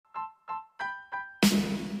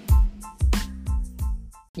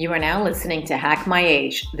You are now listening to Hack My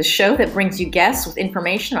Age, the show that brings you guests with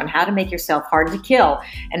information on how to make yourself hard to kill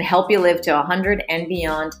and help you live to 100 and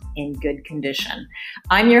beyond in good condition.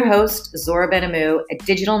 I'm your host, Zora Benamou, a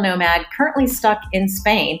digital nomad currently stuck in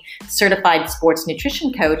Spain, certified sports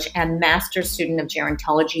nutrition coach, and master's student of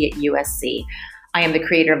gerontology at USC. I am the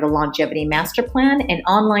creator of the Longevity Master Plan, an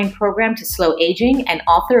online program to slow aging, and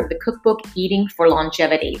author of the cookbook Eating for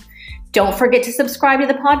Longevity. Don't forget to subscribe to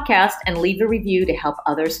the podcast and leave a review to help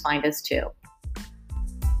others find us too.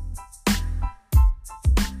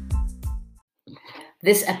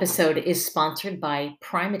 This episode is sponsored by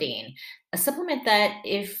Primeadine, a supplement that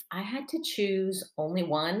if I had to choose only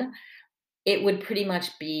one, it would pretty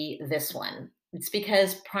much be this one. It's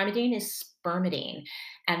because Primeadine is spermidine,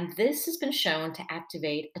 and this has been shown to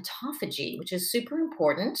activate autophagy, which is super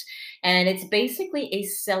important. And it's basically a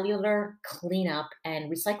cellular cleanup and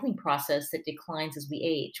recycling process that declines as we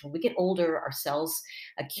age. When we get older, our cells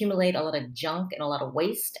accumulate a lot of junk and a lot of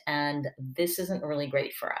waste, and this isn't really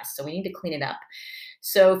great for us. So we need to clean it up.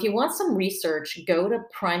 So if you want some research, go to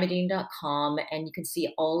primeadine.com and you can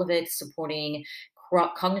see all of it supporting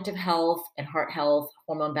cognitive health and heart health,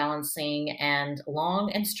 hormone balancing, and long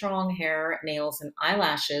and strong hair, nails, and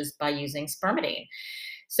eyelashes by using spermidine.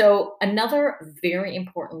 So another very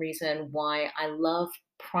important reason why I love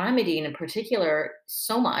Primeadine in particular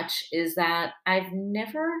so much is that I've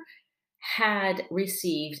never had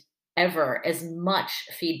received ever as much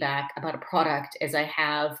feedback about a product as I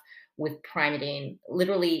have with Primeadine.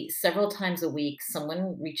 Literally several times a week,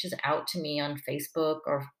 someone reaches out to me on Facebook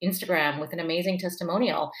or Instagram with an amazing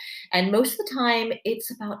testimonial. And most of the time, it's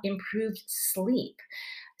about improved sleep.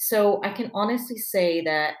 So I can honestly say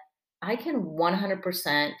that I can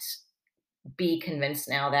 100% be convinced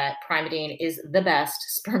now that Primeadine is the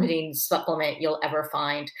best spermidine supplement you'll ever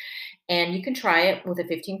find. And you can try it with a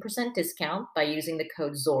 15% discount by using the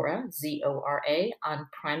code ZORA, ZORA, on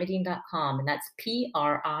primeadine.com. And that's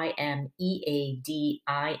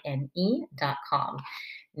primeadine.com.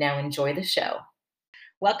 Now enjoy the show.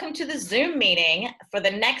 Welcome to the Zoom meeting. For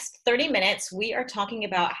the next 30 minutes, we are talking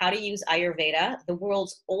about how to use Ayurveda, the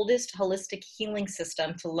world's oldest holistic healing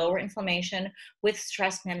system, to lower inflammation with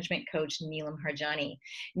stress management coach Neelam Harjani.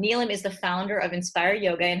 Neelam is the founder of Inspire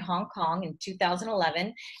Yoga in Hong Kong in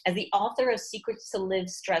 2011. As the author of Secrets to Live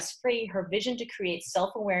Stress-Free, her vision to create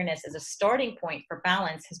self-awareness as a starting point for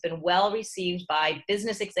balance has been well received by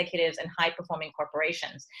business executives and high-performing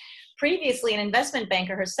corporations. Previously an investment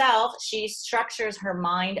banker herself, she structures her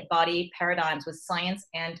mind-body paradigms with science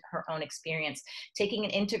and her own experience, taking an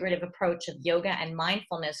integrative approach of yoga and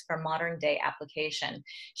mindfulness for modern-day application.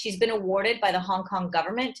 She's been awarded by the Hong Kong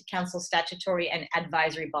government to counsel statutory and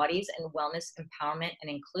advisory bodies in wellness, empowerment, and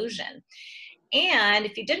inclusion. And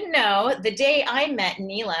if you didn't know, the day I met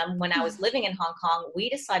Neelam when I was living in Hong Kong, we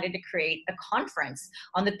decided to create a conference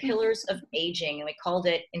on the pillars of aging, and we called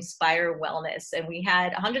it Inspire Wellness. And we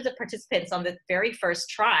had hundreds of participants on the very first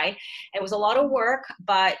try. It was a lot of work,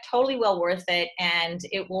 but totally well worth it. And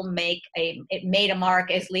it made a mark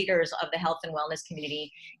as leaders of the health and wellness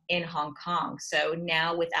community in Hong Kong. So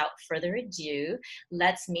now, without further ado,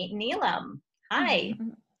 let's meet Neelam. Hi.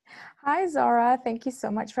 Hi, Zora. Thank you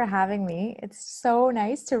so much for having me. It's so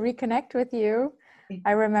nice to reconnect with you.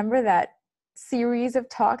 I remember that series of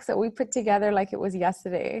talks that we put together like it was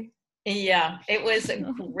yesterday. Yeah, it was a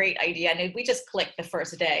great idea. And we just clicked the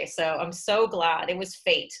first day. So I'm so glad it was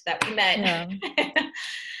fate that we met. Yeah.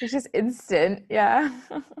 It's just instant. Yeah.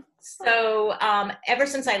 So ever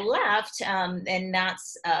since I left, and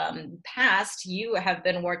that's past, you have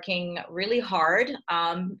been working really hard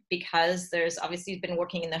because there's obviously you've been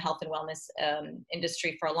working in the health and wellness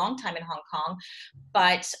industry for a long time in Hong Kong.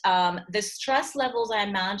 But the stress levels, I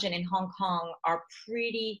imagine, in Hong Kong are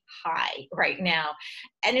pretty high right now.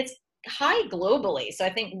 And it's high globally. So I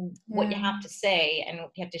think what you have to say and what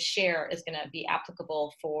you have to share is going to be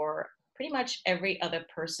applicable for pretty much every other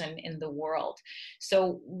person in the world.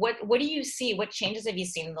 So what do you see? What changes have you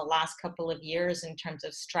seen in the last couple of years in terms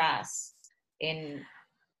of stress in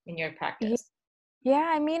your practice?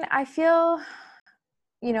 Yeah, I mean, I feel,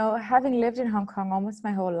 having lived in Hong Kong almost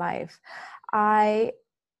my whole life, I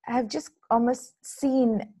have just almost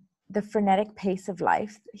seen the frenetic pace of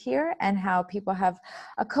life here and how people have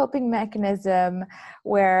a coping mechanism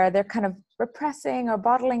where they're kind of repressing or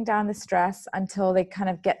bottling down the stress until they kind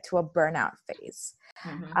of get to a burnout phase.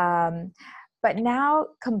 Mm-hmm. But now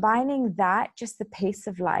combining that, just the pace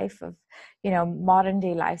of life of, modern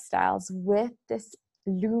day lifestyles with this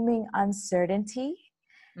looming uncertainty,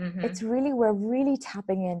 it's really, we're really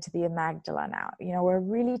tapping into the amygdala now. We're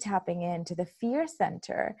really tapping into the fear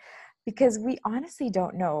center because we honestly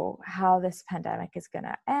don't know how this pandemic is going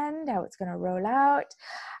to end, how it's going to roll out.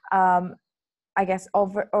 I guess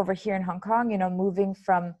over here in Hong Kong, you know, moving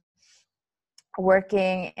from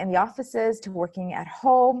working in the offices to working at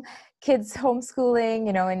home, kids homeschooling,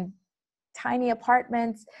 you know, in tiny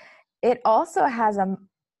apartments, it also has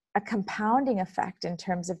a compounding effect in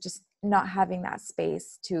terms of just not having that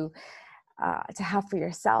space to have for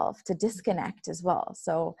yourself, to disconnect as well.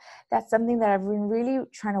 So that's something that I've been really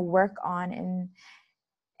trying to work on in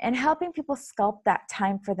helping people sculpt that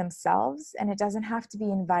time for themselves. And it doesn't have to be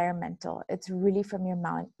environmental. It's really from your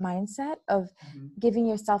mindset of Mhm. giving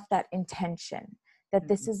yourself that intention that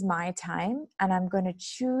this Mhm. is my time and I'm going to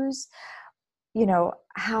choose, you know,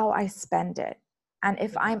 how I spend it. And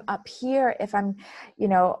if I'm up here, if I'm, you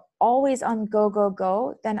know, always on go, go,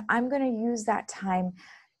 go, then I'm going to use that time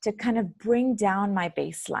to kind of bring down my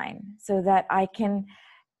baseline so that I can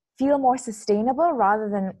feel more sustainable rather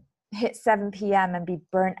than hit 7 p.m. and be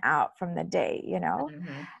burnt out from the day, you know?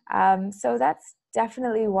 Mhm. So that's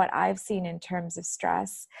definitely what I've seen in terms of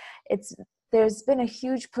stress. There's been a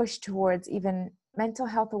huge push towards even mental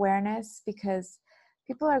health awareness because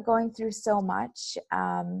people are going through so much.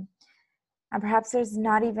 And perhaps there's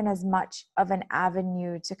not even as much of an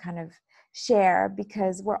avenue to kind of share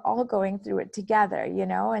because we're all going through it together, you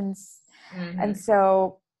know? And Mhm.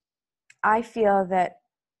 so I feel that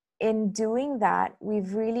in doing that,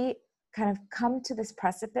 we've really kind of come to this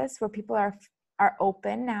precipice where people are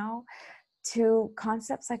open now to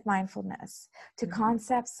concepts like mindfulness, to Mhm.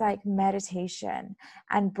 concepts like meditation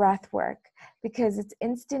and breath work, because it's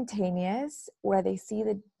instantaneous where they see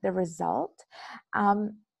the result.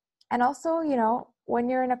 Um, and also, you know, when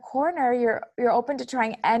you're in a corner, you're open to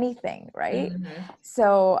trying anything, right? Mhm.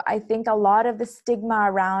 So I think a lot of the stigma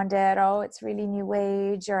around it, oh, it's really new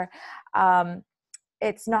age, or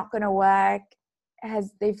it's not going to work,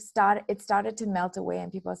 it started to melt away,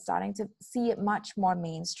 and people are starting to see it much more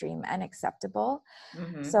mainstream and acceptable.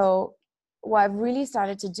 Mhm. So what I've really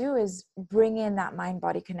started to do is bring in that mind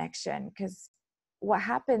body connection, because what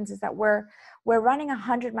happens is that we're running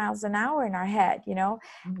 100 miles an hour in our head, you know,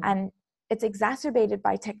 Mhm. and it's exacerbated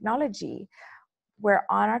by technology. We're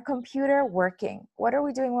on our computer working. What are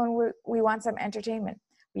we doing when we want some entertainment?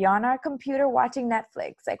 We on our computer watching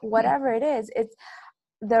Netflix, like whatever it is. It's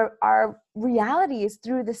our reality is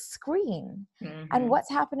through the screen. And Mhm. what's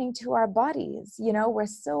happening to our bodies, you know, we're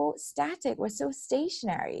so static, we're so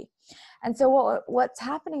stationary. And so what's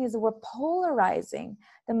happening is we're polarizing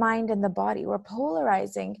the mind and the body. We're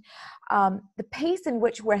polarizing the pace in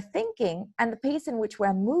which we're thinking and the pace in which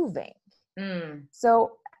we're moving. Mm.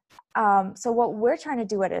 So what we're trying to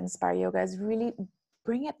do at Inspire Yoga is really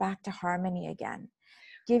bring it back to harmony again.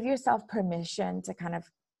 Give yourself permission to kind of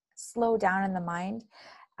slow down in the mind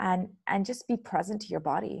and just be present to your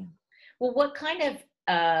body. Well, what kind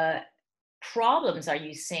of problems are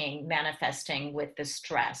you seeing manifesting with the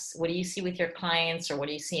stress? What do you see with your clients, or what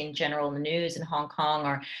do you see in general in the news in Hong Kong?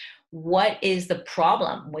 Or what is the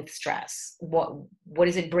problem with stress? What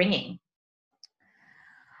is it bringing?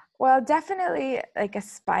 Well, definitely like a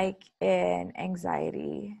spike in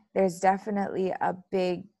anxiety. There's definitely a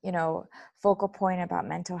big, you know, focal point about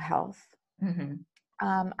mental health. Hmm.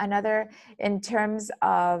 Another, in terms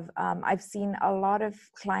of, I've seen a lot of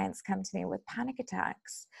clients come to me with panic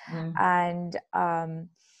attacks Mm. and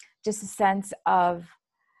just a sense of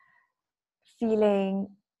feeling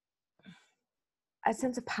a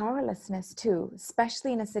sense of powerlessness too,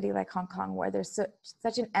 especially in a city like Hong Kong, where there's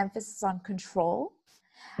such an emphasis on control.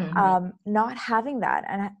 Hmm. Not having that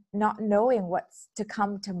and not knowing what's to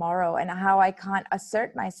come tomorrow and how I can't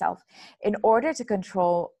assert myself in order to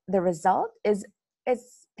control the result is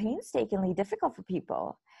it's painstakingly difficult for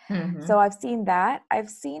people. So Hmm. I've seen that. I've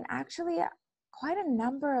seen actually quite a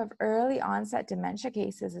number of early onset dementia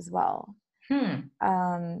cases as well. Hmm.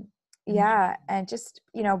 Um, Hmm. yeah, and just,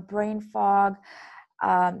 you know, brain fog,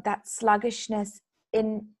 that sluggishness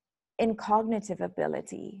in cognitive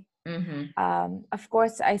ability. Hmm. Of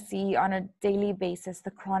course, I see on a daily basis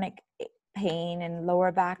the chronic pain and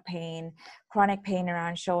lower back pain, chronic pain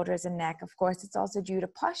around shoulders and neck. Of course, it's also due to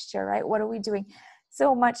posture, right? What are we doing?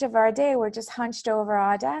 So much of our day, we're just hunched over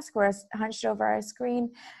our desk, we're hunched over our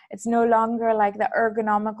screen. It's no longer like the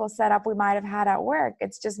ergonomical setup we might have had at work.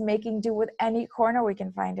 It's just making do with any corner we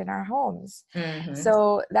can find in our homes. Hmm.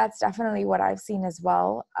 So that's definitely what I've seen as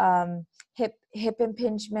well. Hip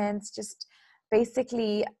impingements, just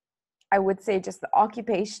basically I would say just the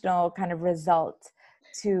occupational kind of result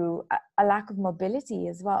to a lack of mobility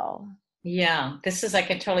as well. Yeah, this is, I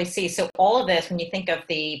can totally see. So all of this, when you think of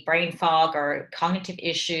the brain fog or cognitive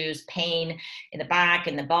issues, pain in the back,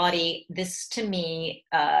 in the body, this to me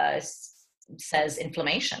says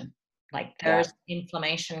inflammation. Like Yeah, there's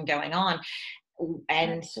inflammation going on.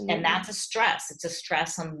 And absolutely. that's a stress. It's a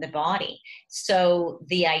stress on the body. So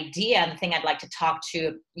the idea and the thing I'd like to talk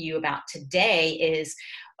to you about today is,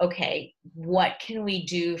 okay, what can we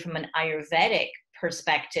do from an Ayurvedic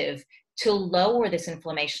perspective to lower this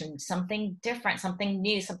inflammation? Something different, something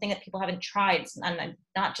new, something that people haven't tried, and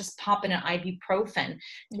not just popping an ibuprofen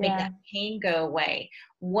to make that Yeah. pain go away.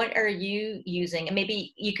 What are you using? And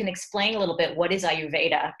maybe you can explain a little bit, what is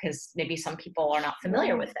Ayurveda, because maybe some people are not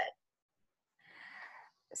familiar Yeah. with it.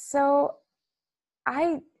 So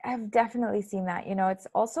I have definitely seen that. It's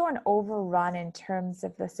also an overrun in terms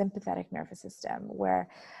of the sympathetic nervous system, where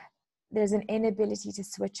there's an inability to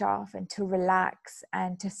switch off and to relax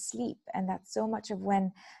and to sleep. And that's so much of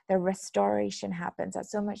when the restoration happens.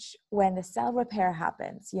 That's so much when the cell repair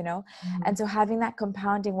happens. And Mhm. so having that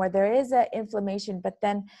compounding where there is an inflammation, but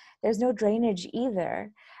then there's no drainage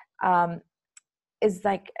either, um, is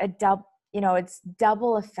like a it's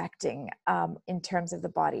double affecting in terms of the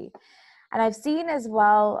body. And I've seen as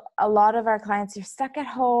well, a lot of our clients, you're stuck at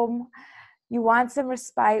home, you want some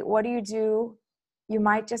respite. What do? You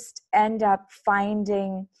might just end up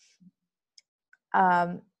finding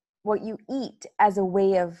um, what you eat as a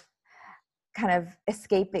way of kind of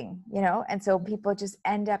escaping. And so people just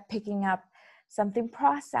end up picking up something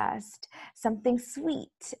processed, something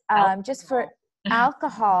sweet, just for Alcohol.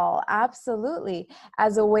 alcohol, absolutely,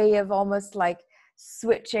 as a way of almost like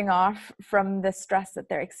switching off from the stress that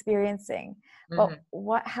they're experiencing. But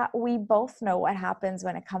Mhm. we both know what happens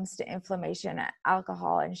when it comes to inflammation,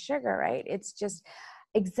 alcohol and sugar, right? It's just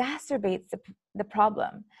exacerbates the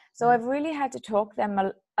problem. So Mhm. I've really had to talk them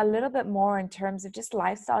a little bit more in terms of just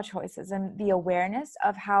lifestyle choices and the awareness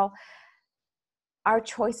of how our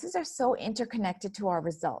choices are so interconnected to our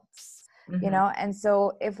results. Mhm. And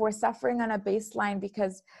so if we're suffering on a baseline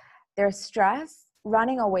because there's stress,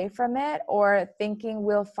 running away from it or thinking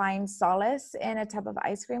we'll find solace in a tub of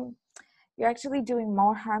ice cream, you're actually doing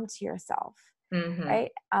more harm to yourself, Mhm.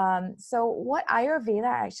 right? So what Ayurveda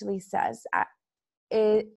actually says,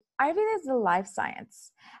 it Ayurveda is a life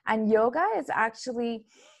science, and yoga is actually,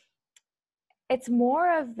 it's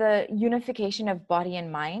more of the unification of body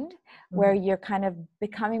and mind, where Mhm. you're kind of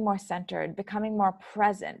becoming more centered, becoming more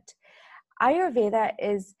present. Ayurveda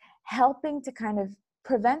is helping to kind of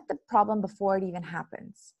prevent the problem before it even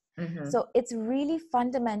happens. Mhm. So it's really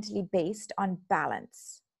fundamentally based on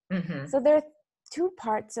balance. Mhm. So there are two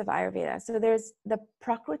parts of Ayurveda. So there's the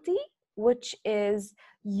Prakriti, which is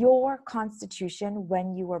your constitution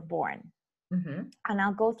when you were born. Mhm. And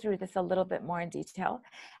I'll go through this a little bit more in detail.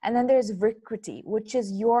 And then there's Vikriti, which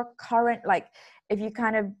is your current, like if you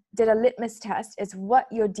kind of did a litmus test, it's what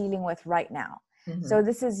you're dealing with right now. So Mhm.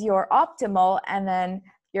 this is your optimal, and then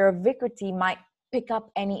your Vikriti might pick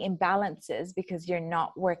up any imbalances because you're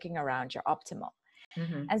not working around your optimal.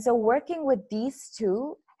 Mhm. And so working with these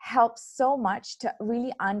two helps so much to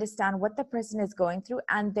really understand what the person is going through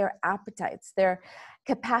and their appetites, their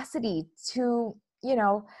capacity to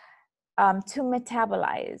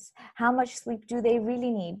metabolize. How much sleep do they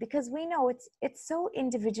really need? Because we know it's so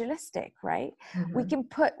individualistic, right? We Mhm. can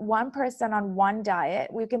put one person on one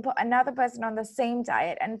diet, we can put another person on the same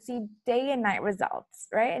diet and see day and night results,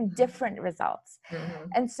 right? And different results. Mhm.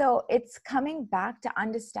 And so it's coming back to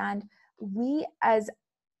understand, we as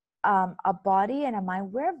a body and a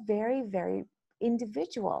mind, we're very, very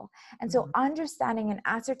individual. And so Mhm. understanding and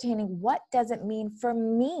ascertaining, what does it mean for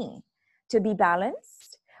me to be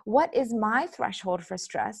balanced? What is my threshold for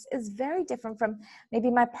stress is very different from maybe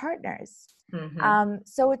my partner's. Mhm.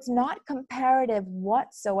 So it's not comparative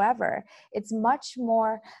whatsoever. It's much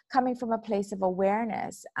more coming from a place of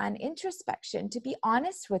awareness and introspection, to be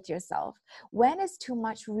honest with yourself. When is too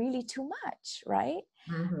much really too much, right?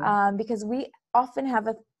 Mhm. Because we often have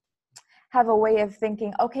a way of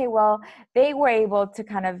thinking, okay, well, they were able to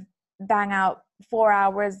kind of bang out 4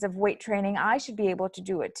 hours of weight training, I should be able to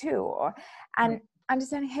do it too. And Right.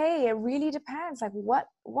 understanding, hey, it really depends. Like what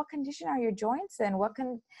condition are your joints in? What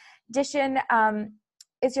condition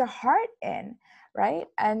is your heart in, right?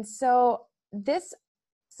 And this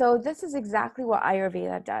is exactly what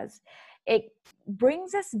Ayurveda does. It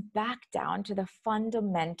brings us back down to the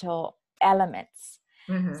fundamental elements.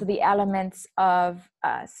 So Mhm. the elements of,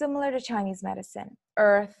 similar to Chinese medicine,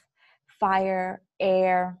 earth, fire,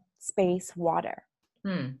 air, space, water.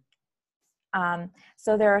 Mhm.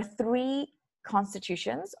 So there are three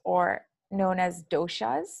constitutions, or known as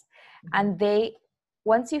doshas, Mhm. and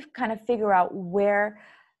once you kind of figure out where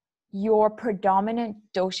your predominant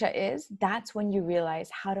dosha is, that's when you realize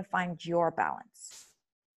how to find your balance.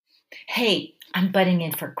 Hey, I'm butting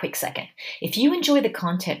in for a quick second. If you enjoy the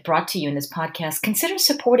content brought to you in this podcast, consider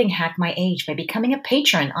supporting Hack My Age by becoming a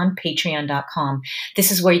patron on patreon.com.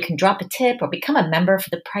 This is where you can drop a tip or become a member for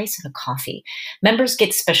the price of a coffee. Members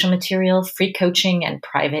get special material, free coaching, and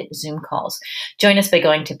private Zoom calls. Join us by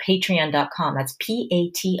going to patreon.com. That's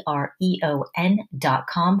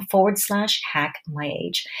patreon.com/hack my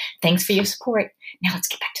age. Thanks for your support. Now let's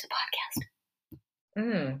get back to the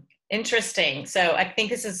podcast. Interesting. So I think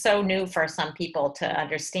this is so new for some people to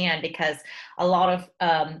understand, because a lot of,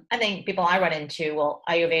 I think people I run into, well,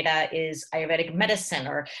 Ayurveda is Ayurvedic medicine,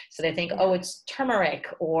 or so they think, oh, it's turmeric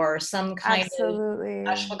or some kind of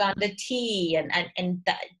ashwagandha tea. And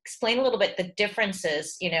explain a little bit the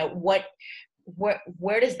differences,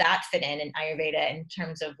 where does that fit in Ayurveda in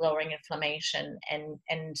terms of lowering inflammation and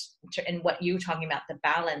what you're talking about, the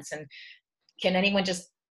balance? And can anyone just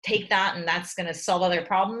take that and that's going to solve all their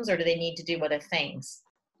problems, or do they need to do other things?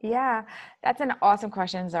 Yeah, that's an awesome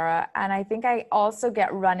question, Zara. And I think I also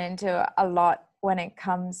get run into a lot when it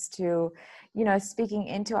comes to, speaking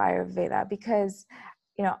into Ayurveda, because,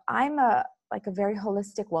 I'm a very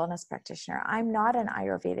holistic wellness practitioner. I'm not an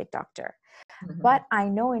Ayurvedic doctor, but I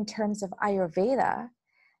know in terms of Ayurveda,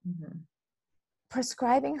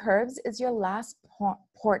 prescribing herbs is your last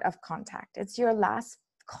port of contact. It's your last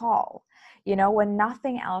call, when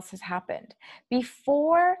nothing else has happened.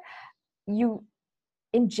 Before you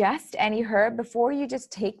ingest any herb, before you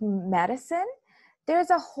just take medicine, there's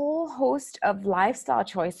a whole host of lifestyle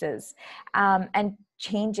choices and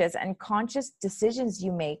changes and conscious decisions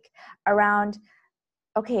you make around,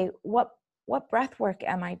 okay, what breath work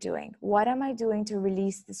am I doing? What am I doing to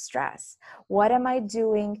release the stress? What am I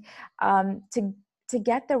doing to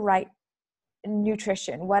get the right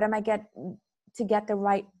nutrition? What am I to get the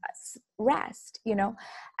right rest?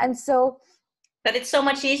 And so, but it's so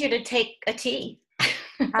much easier to take a tea.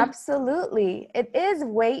 Absolutely, it is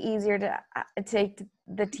way easier to take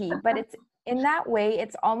the tea, but it's in that way,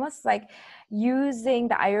 it's almost like using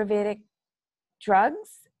the Ayurvedic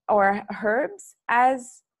drugs or herbs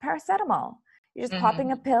as paracetamol. You're just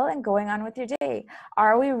popping a pill and going on with your day.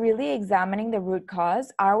 Are we really examining the root cause?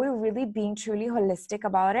 Are we really being truly holistic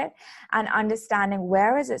about it and understanding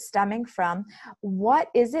where is it stemming from? What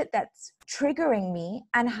is it that's triggering me?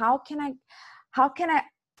 And how can I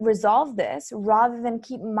resolve this, rather than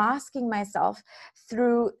keep masking myself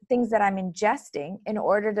through things that I'm ingesting in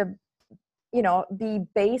order to, be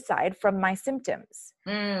bayside from my symptoms?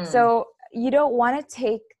 So you don't want to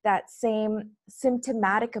take that same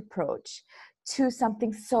symptomatic approach to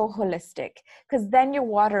something so holistic, because then you're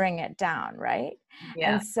watering it down, right?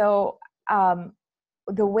 Yeah. And so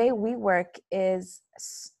the way we work is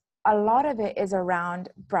a lot of it is around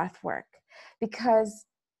breath work, because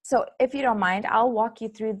so if you don't mind, I'll walk you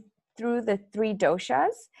through the 3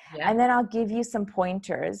 doshas, and then I'll give you some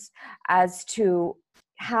pointers as to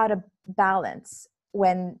how to balance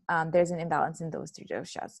when there's an imbalance in those 3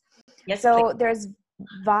 doshas. Yes, so please. There's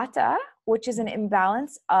Vata, which is an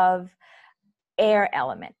imbalance of air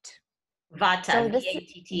element. Vata, so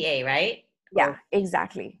V-A-T-T-A, right? Yeah,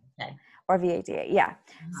 exactly. Okay. Or V-A-T-A, yeah.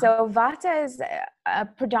 So Vata is a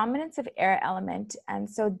predominance of air element. And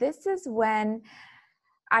so this is when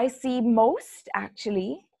I see most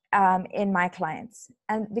actually in my clients,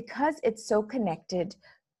 and because it's so connected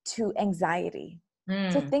to anxiety.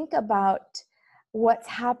 So think about what's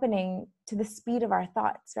happening to the speed of our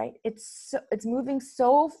thoughts, right? It's moving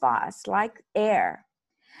so fast, like air.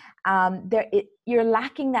 You're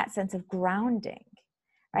lacking that sense of grounding,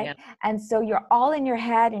 right? Yeah. And so you're all in your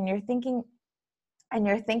head, and you're thinking, and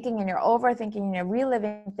you're overthinking, and you're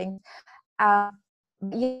reliving things.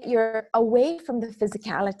 You're away from the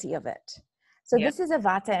physicality of it. So this is a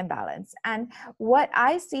Vata imbalance. And what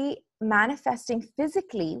I see manifesting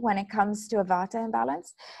physically when it comes to a Vata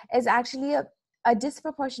imbalance is actually a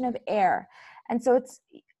disproportion of air. And so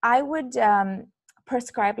I would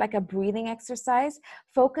prescribe like a breathing exercise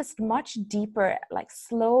focused much deeper, like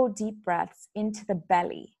slow, deep breaths into the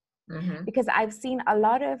belly. Because I've seen a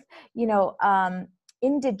lot of,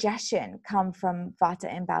 indigestion come from Vata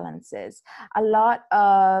imbalances, a lot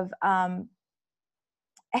of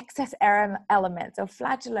excess air elements or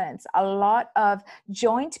flatulence, a lot of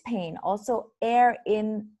joint pain, also air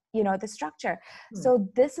in, the structure. So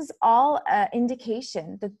this is all an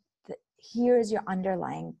indication that here's your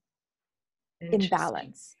underlying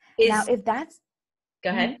imbalance. Now, if that's... Go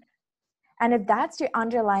ahead. And if that's your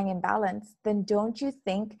underlying imbalance, then don't you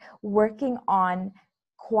think working on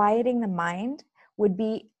quieting the mind would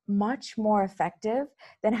be much more effective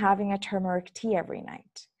than having a turmeric tea every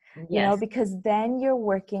night? Yes. because then you're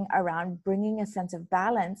working around bringing a sense of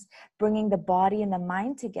balance, bringing the body and the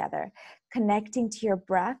mind together, connecting to your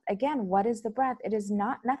breath. Again, what is the breath? It is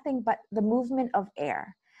nothing but the movement of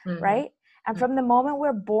air, Mm-hmm. right? And from the moment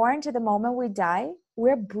we're born to the moment we die,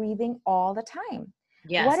 we're breathing all the time.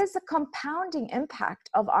 What Yes. is the compounding impact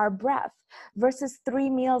of our breath versus 3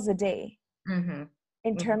 meals a day Mm-hmm.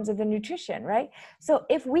 in terms of the nutrition, right? So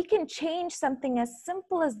if we can change something as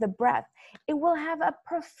simple as the breath, it will have a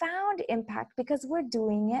profound impact because we're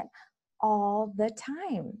doing it all the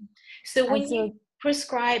time. So And when you so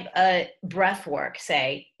prescribe a breath work,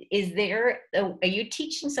 say, are you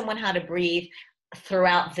teaching someone how to breathe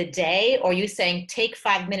throughout the day, or are you saying take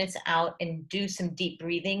 5 minutes out and do some deep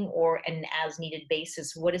breathing, or an as needed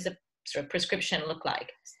basis? What does a sort of prescription look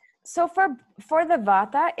like? so for the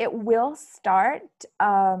vata, it will start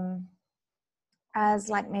as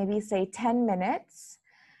like maybe say 10 minutes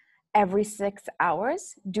every 6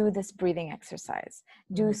 hours. Do this breathing exercise.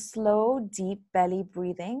 Do Mhm. slow, deep belly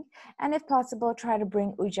breathing. And if possible, try to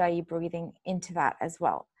bring Ujjayi breathing into that as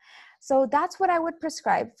well. So that's what I would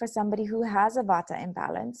prescribe for somebody who has a vata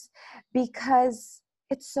imbalance, because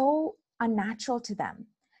it's so unnatural to them.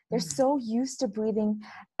 They're Mhm. so used to breathing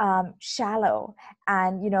shallow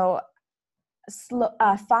and,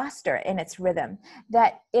 faster in its rhythm,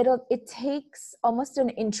 that it takes almost an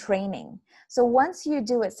in training. So once you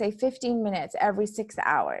do it, say 15 minutes every 6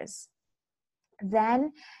 hours,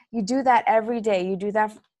 then you do that every day. You do that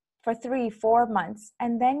for 3-4 months,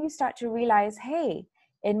 and then you start to realize, hey,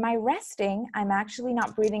 in my resting, I'm actually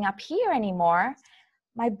not breathing up here anymore.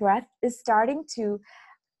 My breath is starting to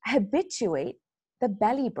habituate the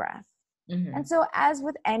belly breath. And Mhm. so, as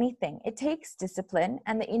with anything, it takes discipline,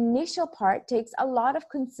 and the initial part takes a lot of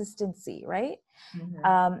consistency, right?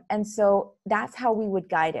 Mhm. And so, that's how we would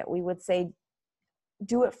guide it. We would say,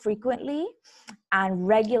 do it frequently and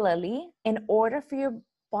regularly in order for your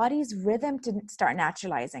body's rhythm to start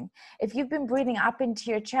naturalizing. If you've been breathing up into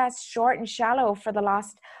your chest short and shallow for the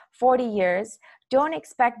last 40 years, don't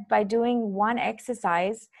expect by doing one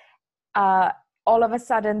exercise, all of a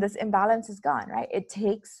sudden this imbalance is gone, right? It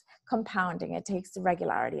takes compounding, it takes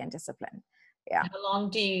regularity and discipline. Yeah. How long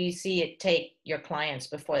do you see it take your clients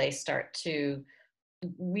before they start to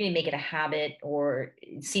really make it a habit or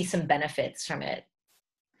see some benefits from it?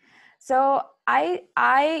 So I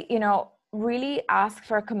really ask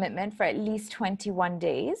for a commitment for at least 21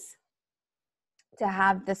 days to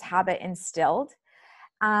have this habit instilled.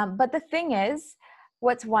 But the thing is,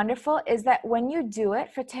 what's wonderful is that when you do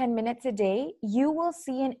it for 10 minutes a day, you will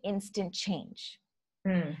see an instant change.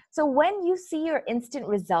 Mm. So when you see your instant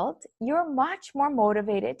result, you're much more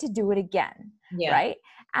motivated to do it again, Yeah. right?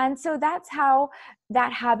 And so that's how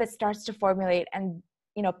that habit starts to formulate and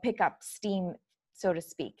pick up steam, so to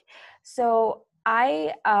speak. So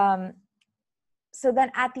so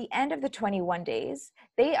then at the end of the 21 days,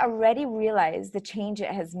 they already realize the change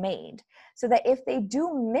it has made. So that if they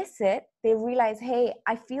do miss it, they realize, hey,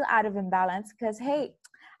 I feel out of imbalance because, hey,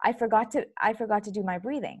 I forgot to do my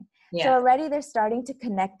breathing. So Yeah. already they're starting to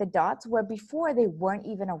connect the dots where before they weren't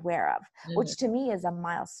even aware of, Mhm. which to me is a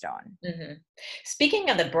milestone. Mhm. Speaking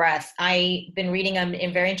of the breath, I've been reading a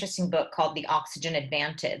very interesting book called The Oxygen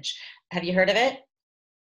Advantage. Have you heard of it?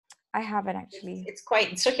 I haven't It's, actually. it's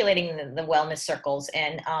quite circulating in the wellness circles,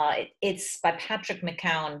 and it's by Patrick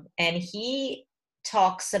McKeown, and he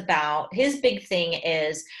talks about his big thing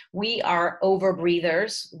is we are over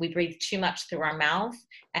breathers. We breathe too much through our mouth,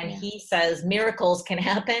 and Yeah. he says miracles can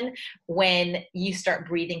happen when you start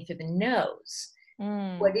breathing through the nose.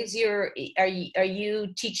 Mm. What is your are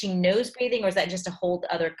you teaching nose breathing, or is that just a whole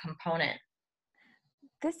other component?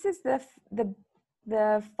 This is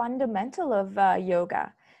the fundamental of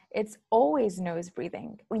yoga. It's always nose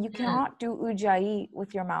breathing. You Mm. cannot do ujjayi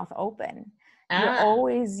with your mouth open. You're Ah,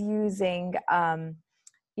 always using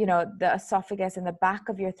the esophagus and the back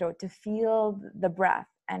of your throat to feel the breath.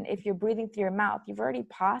 And if you're breathing through your mouth, you've already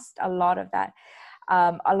passed a lot of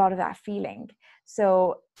that feeling.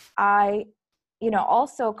 So I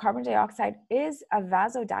also carbon dioxide is a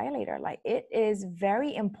vasodilator. Like, it is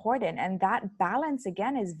very important, and that balance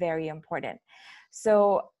again is very important.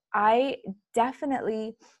 So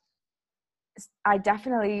definitely I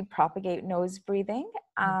definitely propagate nose breathing.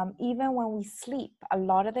 Even when we sleep, a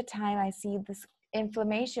lot of the time I see this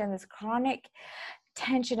inflammation, this chronic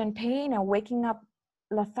tension and pain, and waking up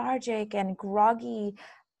lethargic and groggy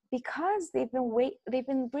because they've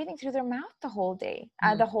been breathing through their mouth the whole day,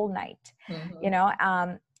 the whole night. You mm-hmm.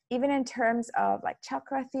 know, even in terms of like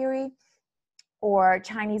chakra theory or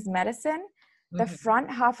Chinese medicine, the Mm-hmm.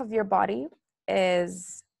 front half of your body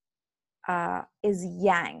is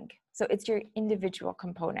yang. So it's your individual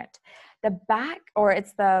component. The back, or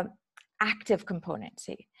it's the active component,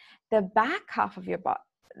 see. The back half of your body,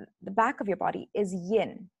 the back of your body is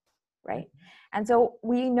yin, right? And so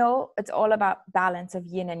we know it's all about balance of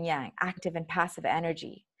yin and yang, active and passive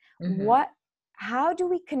energy. Mm-hmm. How do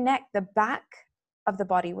we connect the back of the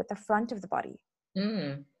body with the front of the body?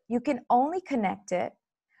 Mm. You can only connect it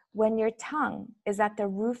when your tongue is at the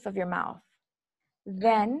roof of your mouth.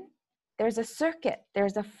 Then there's a circuit,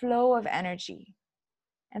 there's a flow of energy.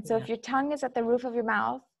 And so if your tongue is at the roof of your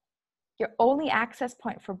mouth, your only access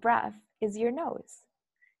point for breath is your nose.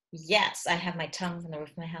 Yes, I have my tongue on the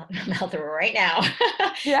roof of my mouth right now.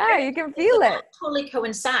 Yeah, you can feel it. Totally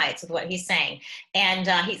coincides with what he's saying. And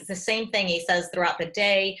he's the same thing he says throughout the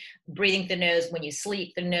day, breathing through the nose when you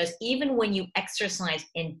sleep through the nose, even when you exercise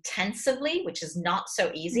intensively, which is not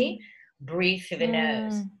so easy, breathe through the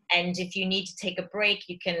nose. And if you need to take a break,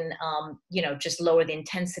 you can, just lower the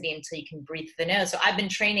intensity until you can breathe through the nose. So I've been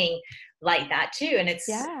training like that too. And it's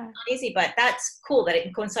not easy, but that's cool that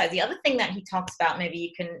it coincides. The other thing that he talks about, maybe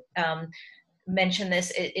you can mention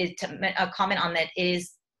this, is to comment on that,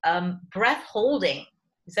 is breath holding.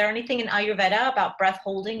 Is there anything in Ayurveda about breath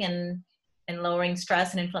holding and lowering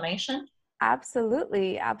stress and inflammation?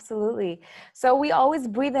 Absolutely. So we always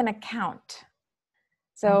breathe in a count.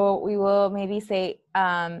 So we will maybe say,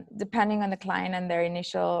 depending on the client and their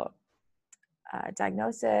initial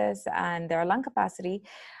diagnosis and their lung capacity,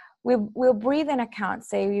 we'll breathe in a count.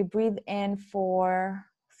 Say we breathe in for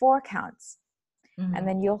 4 counts, and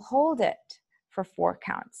then you'll hold it for 4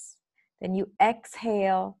 counts. Then you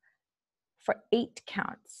exhale for 8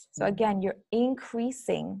 counts. So again, you're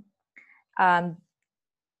increasing,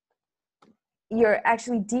 you're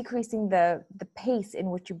actually decreasing the pace in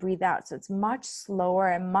which you breathe out. So it's much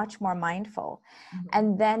slower and much more mindful.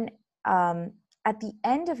 And then at the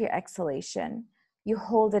end of your exhalation, you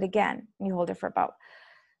hold it again. You hold it for about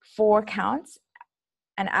 4 counts.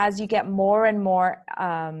 And as you get more and more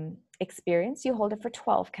experience, you hold it for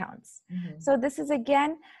 12 counts. So this is,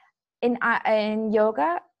 again, in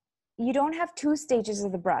yoga, you don't have 2 stages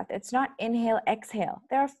of the breath. It's not inhale, exhale.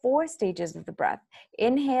 There are 4 stages of the breath.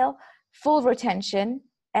 Inhale, full retention.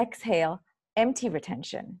 Exhale, empty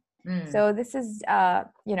retention. So this is,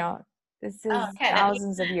 this is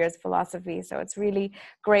thousands of years philosophy. So it's really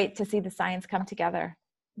great to see the science come together.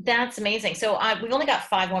 That's amazing. So we've only got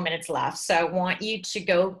 5 more minutes left. So I want you to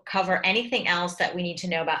go cover anything else that we need to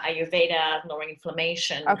know about Ayurveda, lowering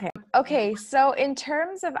inflammation. Okay. So in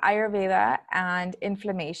terms of Ayurveda and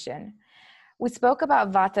inflammation, we spoke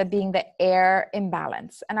about Vata being the air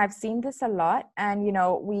imbalance. And I've seen this a lot. And,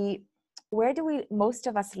 where do most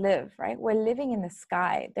of us live, right? We're living in the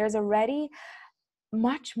sky. There's already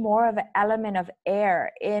much more of an element of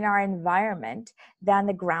air in our environment than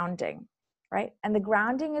the grounding, right? And the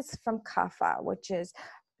grounding is from Kapha, which is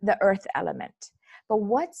the earth element. But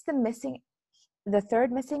what's the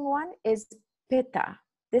third missing one is Pitta.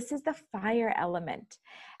 This is the fire element.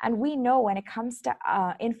 And we know when it comes to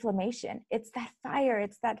inflammation, it's that fire,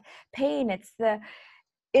 it's that pain, it's the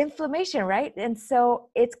inflammation, right? And so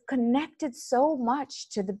it's connected so much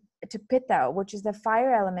to Pitta, which is the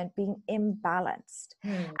fire element, being imbalanced.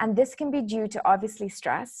 And this can be due to obviously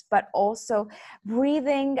stress, but also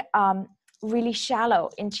breathing really shallow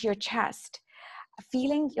into your chest,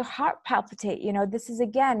 feeling your heart palpitate. This is,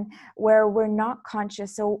 again, where we're not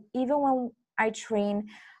conscious. So even when I train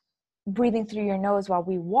breathing through your nose while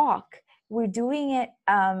we walk, we're doing it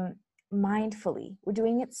mindfully. We're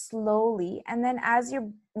doing it slowly. And then as you're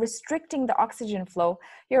restricting the oxygen flow,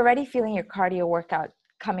 you're already feeling your cardio workout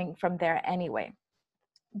coming from there anyway.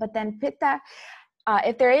 But then Pitta,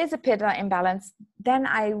 if there is a Pitta imbalance, then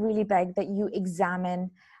I really beg that you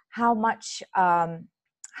examine how much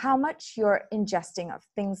you're ingesting of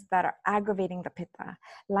things that are aggravating the Pitta,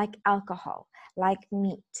 like alcohol, like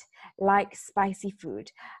meat, like spicy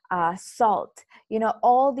food, salt,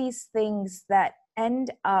 all these things that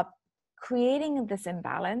end up creating this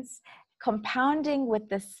imbalance, compounding with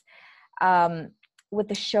this, with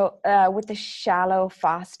the shallow,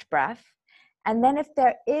 fast breath. And then if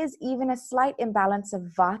there is even a slight imbalance of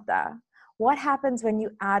Vata, what happens when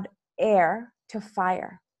you add air to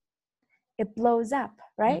fire? It blows up,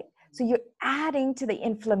 right? So you're adding to the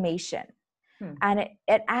inflammation and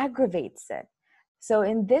it aggravates it. So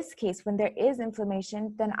in this case, when there is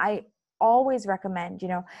inflammation, then I always recommend,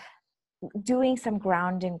 doing some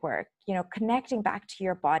grounding work, connecting back to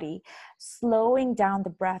your body, slowing down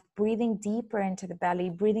the breath, breathing deeper into the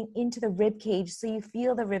belly, breathing into the rib cage, so you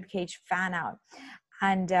feel the rib cage fan out,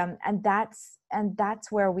 and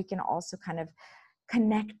that's where we can also kind of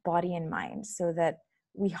connect body and mind, so that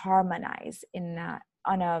we harmonize in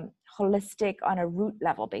holistic, on a root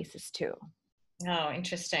level basis too. Oh,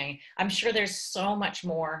 interesting. I'm sure there's so much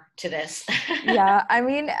more to this. Yeah, I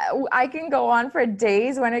mean, I can go on for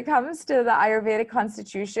days when it comes to the Ayurvedic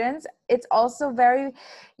constitutions. It's also very,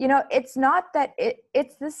 it's not that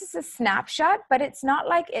this is a snapshot, but it's not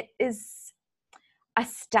like it is a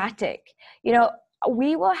static.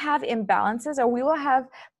 We will have imbalances, or we will have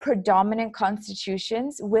predominant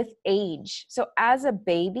constitutions with age. So as a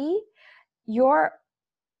baby, your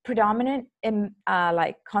predominant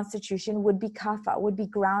like constitution would be kapha, would be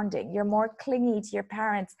grounding. You're more clingy to your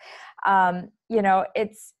parents.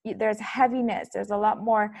 There's heaviness, there's a lot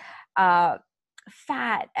more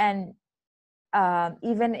fat, and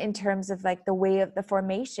even in terms of like the way of the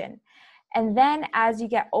formation. And then as you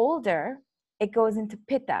get older, it goes into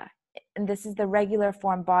pitta, and this is the regular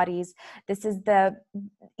form bodies. This is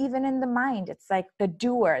even in the mind, it's like the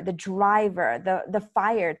doer, the driver, the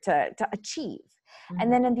fire to achieve. And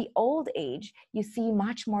then in the old age, you see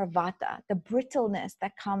much more vata, the brittleness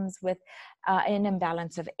that comes with an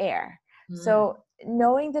imbalance of air. So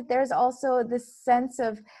knowing that there's also this sense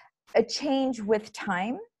of a change with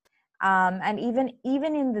time, and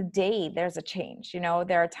even in the day, there's a change.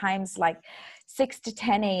 There are times like 6 to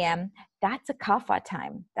 10 a.m. That's a kapha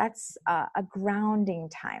time. That's a grounding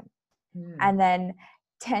time. And then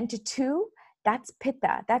 10 to 2, that's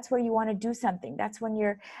pitta. That's where you want to do something. That's when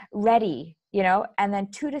you're ready, and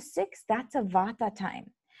then 2 to 6, that's a vata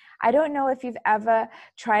time. I don't know if you've ever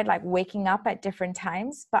tried like waking up at different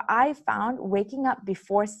times, but I found waking up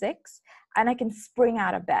before 6 and I can spring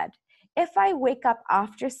out of bed. If I wake up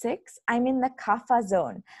after 6, I'm in the kapha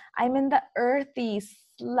zone. I'm in the earthy,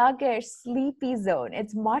 sluggish, sleepy zone.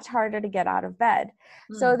 It's much harder to get out of bed.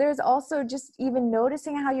 So there's also just even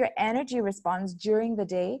noticing how your energy responds during the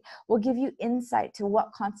day will give you insight to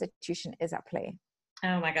what constitution is at play.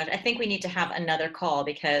 Oh my gosh, I think we need to have another call,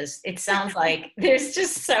 because it sounds like there's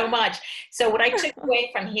just so much. So what I took away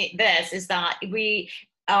from this is that we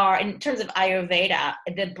are, in terms of Ayurveda,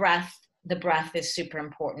 the breath is super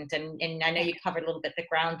important. And I know you covered a little bit the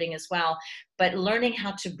grounding as well, but learning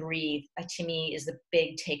how to breathe, to me, is the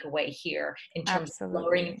big takeaway here in terms of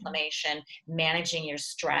lowering inflammation, managing your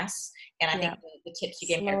stress. And I think the tips you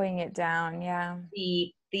gave me, slowing it down,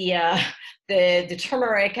 the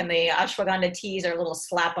turmeric and the ashwagandha teas are little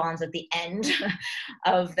slap-ons at the end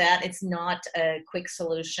of that. It's not a quick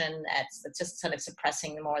solution. It's just kind of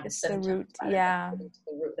suppressing more the symptoms. The root, the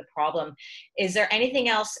root of the problem. Is there anything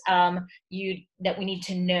else that we need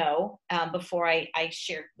to know before I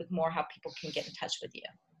share with more how people can get in touch with you?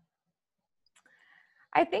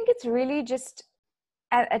 I think it's really just,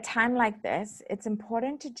 at a time like this, it's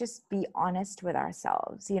important to just be honest with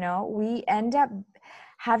ourselves. We end up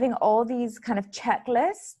having all these kind of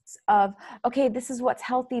checklists of, okay, this is what's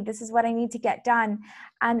healthy, this is what I need to get done.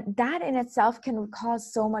 And that in itself can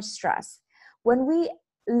cause so much stress. When we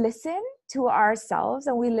listen to ourselves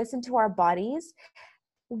and we listen to our bodies,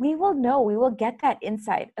 we will get that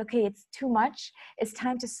insight. Okay, it's too much. It's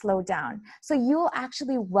time to slow down. So you'll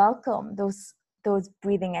actually welcome those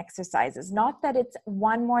breathing exercises. Not that it's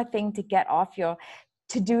one more thing to get off your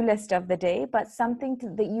to-do list of the day, but something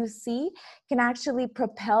that you see can actually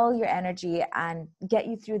propel your energy and get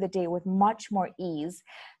you through the day with much more ease,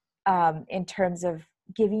 in terms of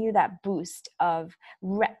giving you that boost of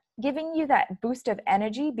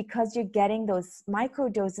energy, because you're getting those micro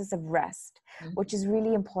doses of rest, which is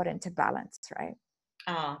really important to balance, right?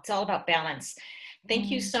 Oh, it's all about balance.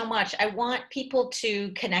 Thank you so much. I want people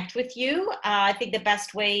to connect with you. I think the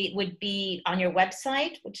best way would be on your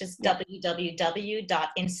website, which is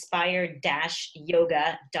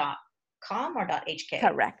www.inspire-yoga.com or .hk.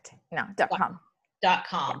 Correct. No, .com.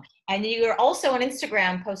 .com. And you're also on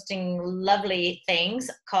Instagram posting lovely things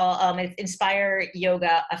called Inspire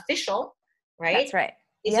Yoga Official, right? That's right.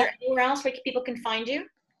 Is there anywhere else where people can find you?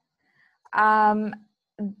 Our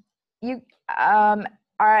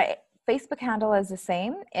Facebook handle is the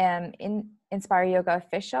same, in Inspire Yoga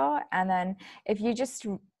Official. And then if you just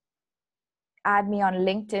add me on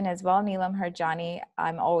LinkedIn as well, Neelam Harjani,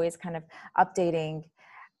 I'm always kind of updating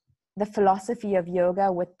the philosophy of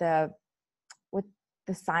yoga with the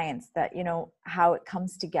science, that, how it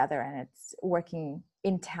comes together and it's working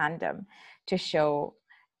in tandem to show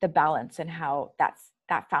the balance and how that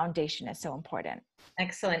foundation is so important.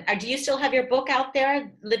 Excellent. Do you still have your book out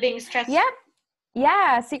there, Living Stress?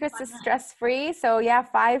 Yeah, Secrets to Stress Free. So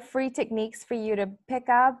 5 free techniques for you to pick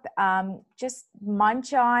up, just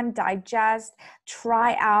munch on, digest,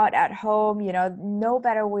 try out at home. No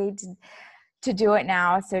better way to do it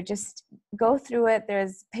now. So just go through it.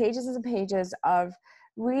 There's pages and pages of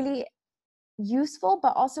really useful,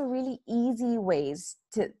 but also really easy ways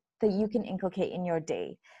that you can inculcate in your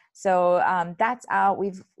day. So that's out.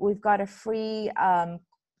 We've got a free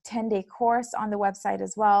 10-day course on the website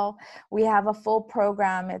as well. We have a full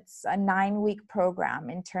program. It's a 9-week program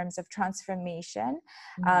in terms of transformation,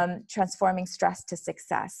 transforming stress to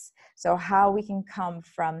success. So how we can come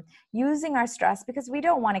from using our stress, because we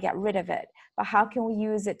don't want to get rid of it, but how can we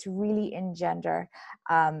use it to really engender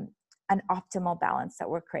an optimal balance that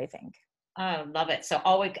we're craving. I love it. So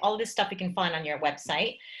all this stuff you can find on your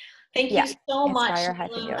website. Thank you so much,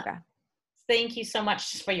 Inspire-yoga. Thank you so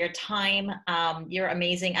much for your time. You're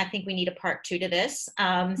amazing. I think we need a part 2 to this.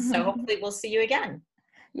 So hopefully we'll see you again.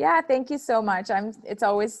 Yeah, thank you so much. It's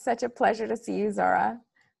always such a pleasure to see you, Zara.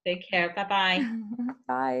 Take care. Bye-bye.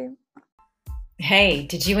 Bye. Hey,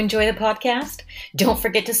 did you enjoy the podcast? Don't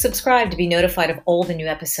forget to subscribe to be notified of all the new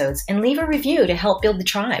episodes and leave a review to help build the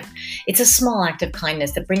tribe. It's a small act of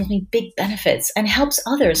kindness that brings me big benefits and helps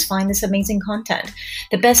others find this amazing content.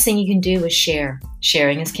 The best thing you can do is share.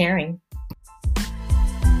 Sharing is caring.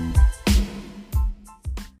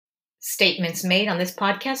 Statements made on this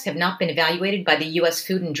podcast have not been evaluated by the U.S.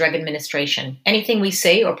 Food and Drug Administration. Anything we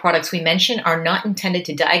say or products we mention are not intended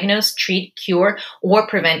to diagnose, treat, cure, or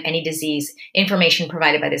prevent any disease. Information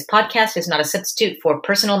provided by this podcast is not a substitute for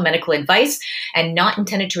personal medical advice and not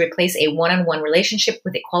intended to replace a one-on-one relationship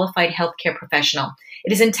with a qualified healthcare professional.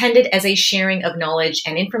 It is intended as a sharing of knowledge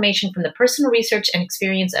and information from the personal research and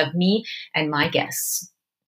experience of me and my guests.